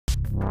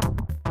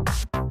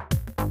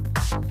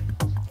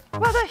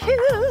where the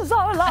hills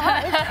are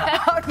alive.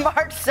 On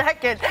March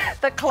 2nd,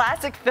 the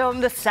classic film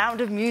The Sound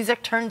of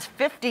Music turns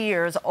 50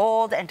 years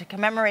old, and to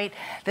commemorate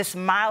this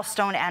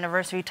milestone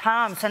anniversary,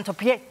 Tom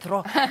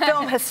Santopietro,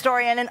 film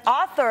historian and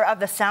author of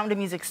The Sound of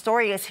Music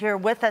story, is here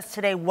with us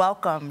today.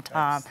 Welcome,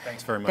 Tom.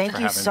 Thanks very much Thank for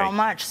you having so me.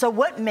 much. So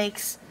what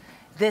makes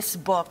this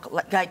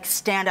book like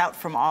stand out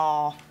from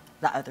all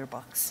the other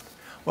books?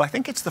 Well, I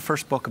think it's the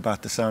first book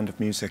about The Sound of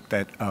Music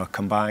that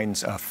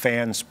combines a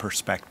fan's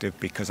perspective,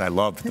 because I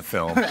love the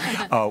film,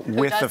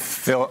 with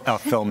a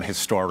film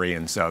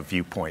historian's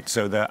viewpoint.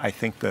 So I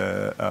think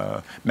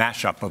the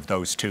mashup of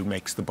those two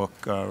makes the book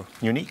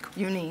unique.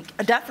 Unique,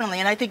 definitely.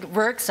 And I think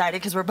we're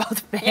excited because we're both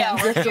fans.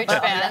 Yeah, we're huge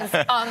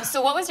fans.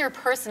 So what was your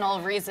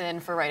personal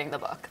reason for writing the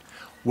book?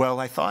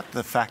 Well, I thought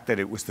the fact that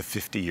it was the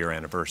 50-year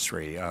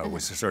anniversary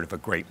was sort of a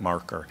great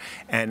marker.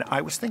 And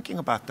I was thinking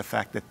about the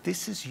fact that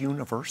this is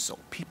universal.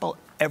 People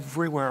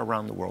everywhere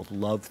around the world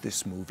love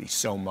this movie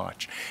so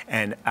much.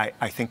 And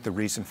I think the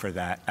reason for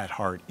that, at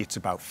heart, it's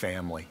about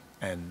family.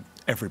 And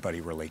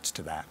everybody relates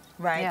to that.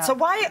 Right. Yeah. So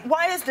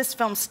why is this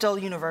film still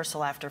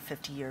universal after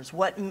 50 years?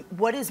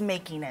 What is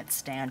making it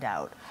stand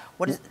out?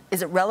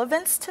 Is it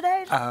relevance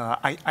today?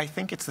 I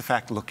think it's the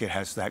fact, look, it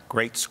has that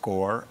great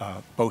score.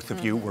 Both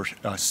of you were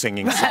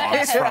singing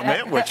songs from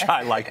it, which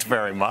I liked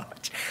very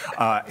much.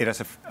 It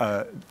has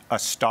a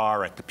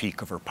star at the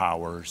peak of her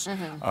powers,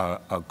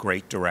 a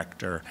great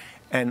director.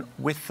 And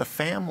with the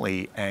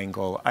family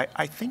angle,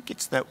 I think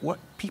it's that what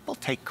people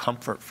take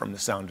comfort from The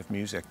Sound of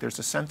Music. There's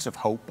a sense of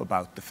hope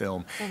about the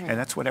film, and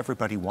that's what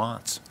everybody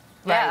wants.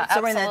 Yeah, right.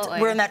 So absolutely.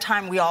 we're in that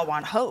time we all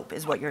want hope,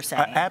 is what you're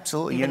saying.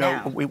 Absolutely. Even you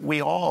know, now.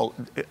 we all,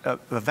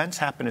 events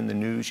happen in the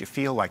news, you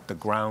feel like the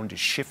ground is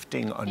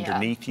shifting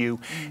underneath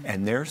you,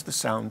 and there's the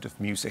sound of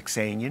music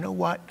saying, you know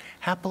what,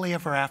 happily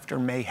ever after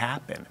may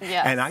happen.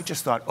 Yes. And I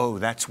just thought, oh,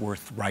 that's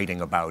worth writing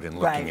about and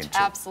looking into.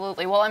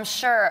 Absolutely. Well, I'm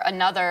sure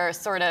another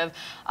sort of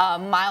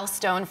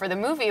milestone for the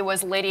movie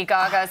was Lady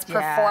Gaga's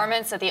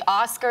performance at the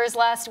Oscars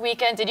last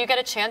weekend. Did you get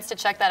a chance to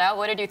check that out?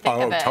 What did you think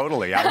of it? Oh,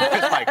 totally.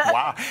 I was like,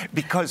 wow.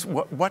 Because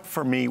what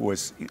for me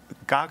was,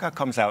 Gaga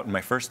comes out, and my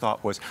first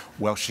thought was,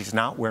 well, she's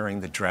not wearing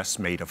the dress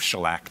made of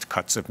shellacked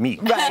cuts of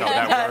meat. Right. So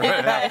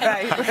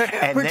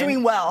that We're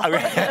doing well.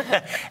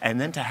 And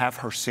then to have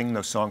her sing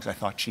those songs, I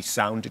thought she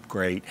sounded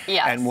great.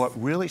 Yes. And what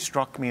really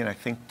struck me, and I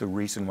think the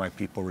reason why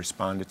people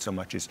responded so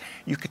much, is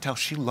you could tell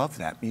she loved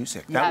that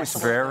music. That was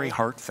very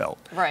heartfelt.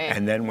 Right.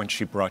 And then when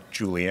she brought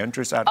Julie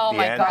Andrews out at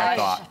the end, I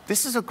thought,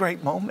 this is a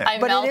great moment. I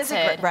melted. It is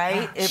a great,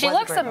 right? She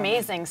looks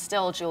amazing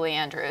still, Julie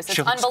Andrews. It's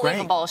She looks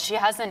unbelievable. great. She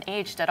hasn't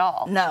aged at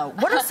all. No.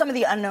 What are some of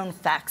the unknown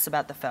facts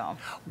about the film?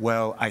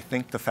 Well, I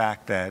think the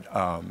fact that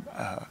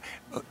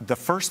the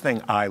first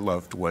thing I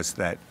loved was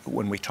that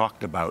when we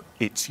talked about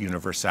its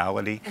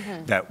universality,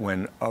 that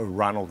when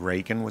Ronald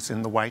Reagan was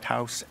in the White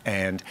House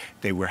and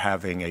they were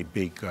having a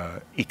big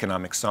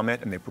economic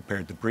summit and they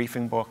prepared the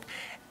briefing book,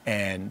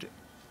 and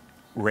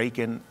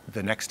Reagan,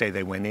 the next day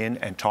they went in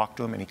and talked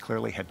to him, and he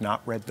clearly had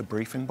not read the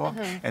briefing book.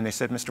 And they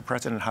said, Mr.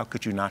 President, how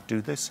could you not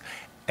do this?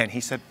 And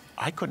he said,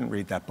 I couldn't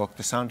read that book.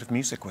 The Sound of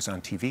Music was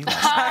on TV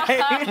last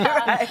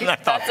night. And I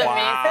thought,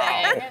 wow.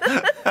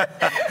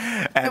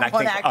 And I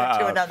One think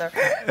actor to another.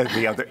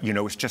 the other, you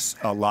know, it was just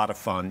a lot of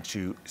fun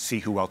to see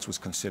who else was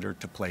considered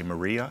to play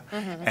Maria.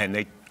 And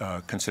they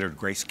considered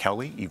Grace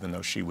Kelly, even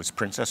though she was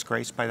Princess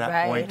Grace by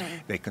that point.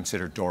 They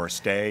considered Doris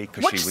Day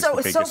because she was the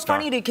biggest so star.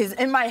 funny, because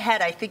in my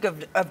head I think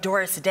of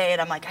Doris Day, and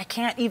I'm like, I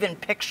can't even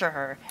picture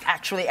her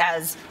actually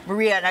as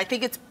Maria. And I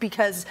think it's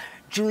because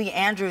Julie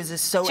Andrews is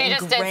so She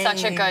just did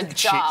such a good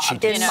job. She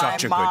did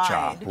such a good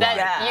job.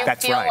 That you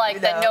That's feel right.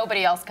 like that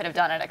nobody else could have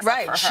done it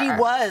except for her. She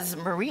was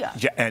Maria.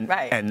 Yeah,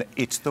 and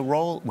it's the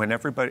role, when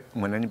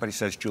anybody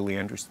says Julie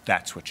Andrews,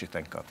 that's what you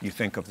think of. You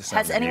think of The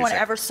Sound of Music. Has anyone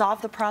ever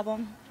solved the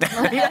problem?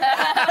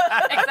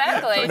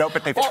 Exactly. No,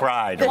 but they've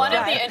tried. One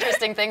of the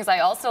interesting things I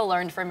also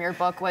learned from your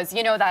book was,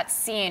 you know, that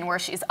scene where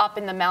she's up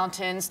in the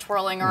mountains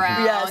twirling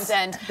around. Yes,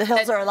 and the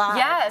hills are alive.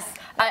 Yes,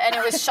 and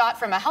it was shot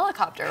from a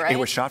helicopter, right? It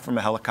was shot from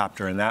a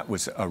helicopter, and that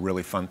was a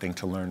really fun thing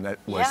to learn. That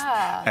was,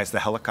 as the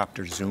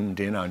helicopter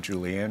zoomed in on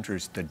Julie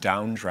Andrews, the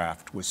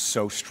downdraft was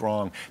so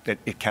strong that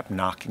it kept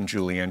knocking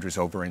Julie Andrews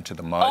over into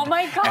the mud. Oh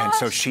my gosh! And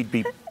so she'd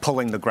be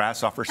pulling the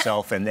grass off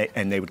herself, and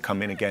they would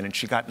come in again, and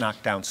she got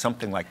knocked down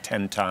something like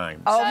 10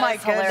 times. Oh my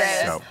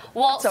goodness! So,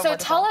 well, so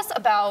tell us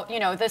about, you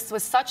know, this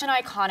was such an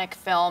iconic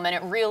film, and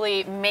it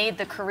really made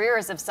the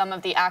careers of some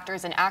of the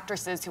actors and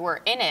actresses who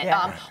were in it.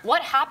 Yeah.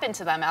 What happened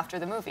to them after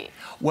the movie?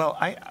 Well,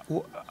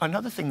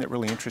 another thing that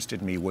really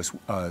interested me was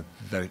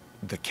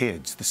the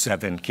kids, the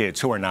 7 kids,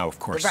 who are now, of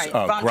course,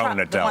 grown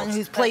adults. The one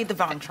who's played the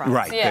Von Trump.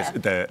 Right, yeah.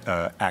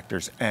 the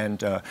actors. And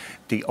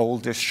the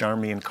oldest,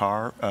 Charmian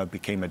Carr,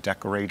 became a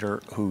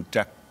decorator who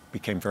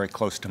became very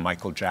close to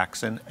Michael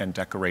Jackson and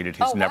decorated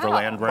his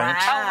Neverland Ranch.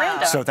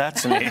 Wow. So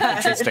that's an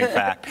interesting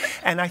fact.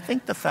 And I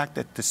think the fact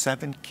that the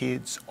 7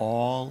 kids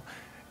all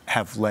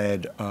have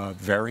led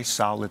very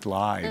solid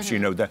lives. You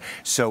know,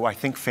 so I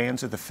think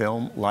fans of the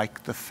film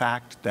like the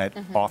fact that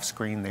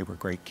off-screen they were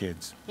great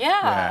kids.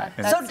 Yeah,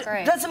 and that's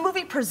great. Does the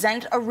movie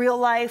present a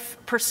real-life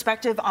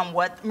perspective on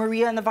what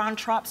Maria and the Von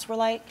Trapps were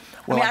like?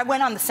 Well, I mean, I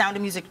went on the Sound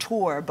of Music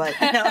tour, but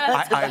you know,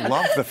 I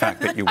love the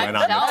fact that you went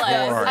on the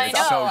tour. I It's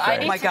know. so I great.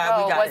 need oh my to God,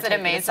 go. we got Was it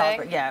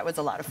amazing? Yeah, it was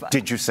a lot of fun.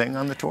 Did you sing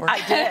on the tour? I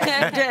did.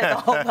 I did. The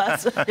whole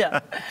bus. Yeah.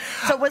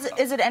 So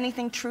is it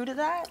anything true to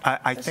that?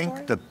 I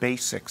think the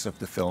basics of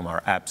the film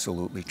are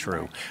absolutely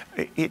true.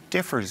 It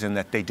differs in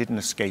that they didn't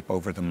escape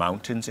over the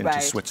mountains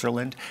into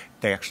Switzerland.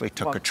 They actually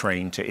took a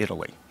train to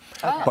Italy.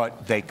 Oh.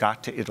 But they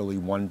got to Italy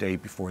one day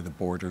before the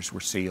borders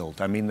were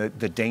sealed. I mean,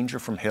 the danger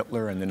from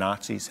Hitler and the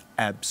Nazis,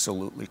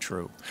 absolutely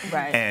true.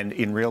 Right. And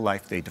in real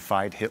life, they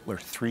defied Hitler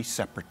 3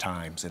 separate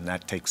times, and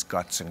that takes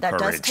guts and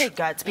courage. That does take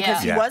guts,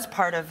 because Yeah. he was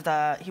part of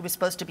he was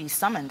supposed to be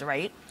summoned,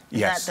 right? Is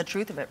Yes. that the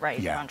truth of it, right?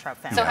 Yeah. Von Trapp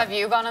family. So have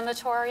you gone on the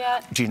tour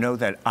yet? Do you know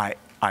that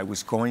I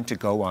was going to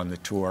go on the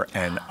tour,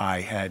 and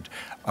I had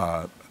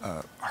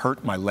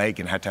hurt my leg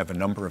and had to have a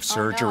number of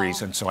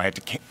surgeries, and so I had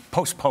to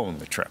postpone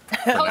the trip.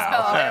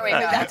 Postpone, there we go.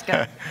 That's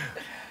good.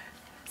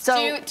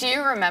 So, Do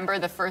you remember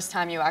the first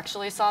time you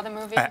actually saw the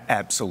movie?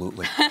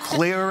 Absolutely.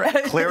 Clear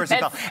as a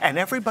bell. And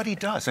everybody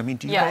does. I mean,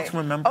 do you both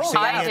remember seeing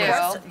I it?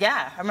 do.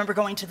 Yeah, I remember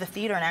going to the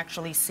theater and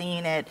actually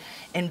seeing it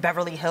in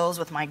Beverly Hills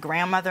with my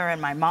grandmother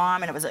and my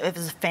mom, and it was a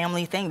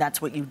family thing.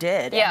 That's what you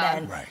did. Yeah.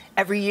 And then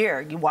every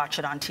year you watch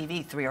it on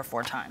TV 3 or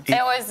 4 times.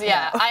 It was,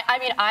 yeah. I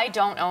mean, I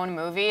don't own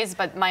movies,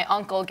 but my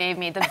uncle gave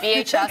me the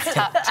VHS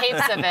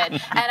tapes of it,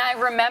 and I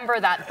remember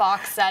that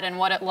box set and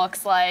what it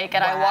looks like,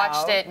 and I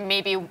watched it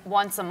maybe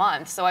once a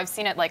month, so I've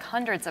seen it like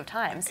hundreds of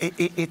times.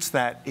 It's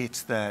that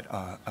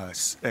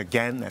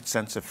again, that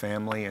sense of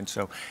family, and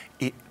so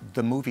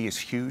the movie is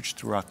huge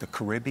throughout the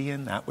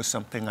Caribbean. That was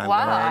something I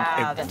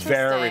learned. It was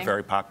very,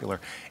 very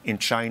popular. In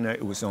China,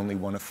 it was only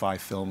one of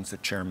 5 films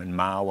that Chairman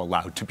Mao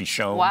allowed to be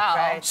shown. Wow,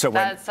 Right.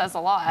 that says a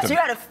lot. So you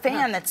had a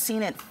fan that's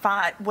seen it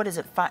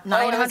 900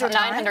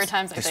 900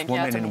 times, I This think.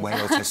 woman yeah. in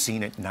Wales has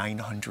seen it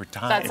 900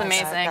 times. That's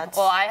amazing. That's-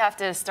 Well, I have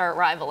to start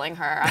rivaling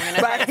her. I'm going to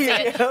try to see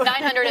it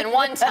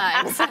 901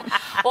 times.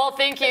 Well,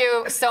 thank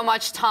you so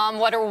much, Tom.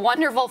 What a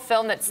wonderful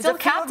film that still a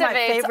few of my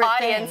captivates favorite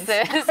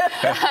audiences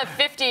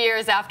 50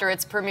 years after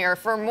its premiere.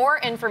 For more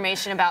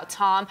information about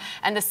Tom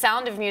and the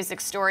Sound of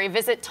Music story,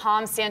 visit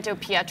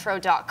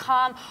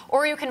tomsantopietro.com,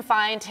 or you can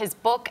find his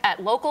book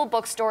at local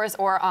bookstores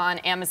or on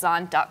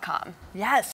amazon.com. Yes.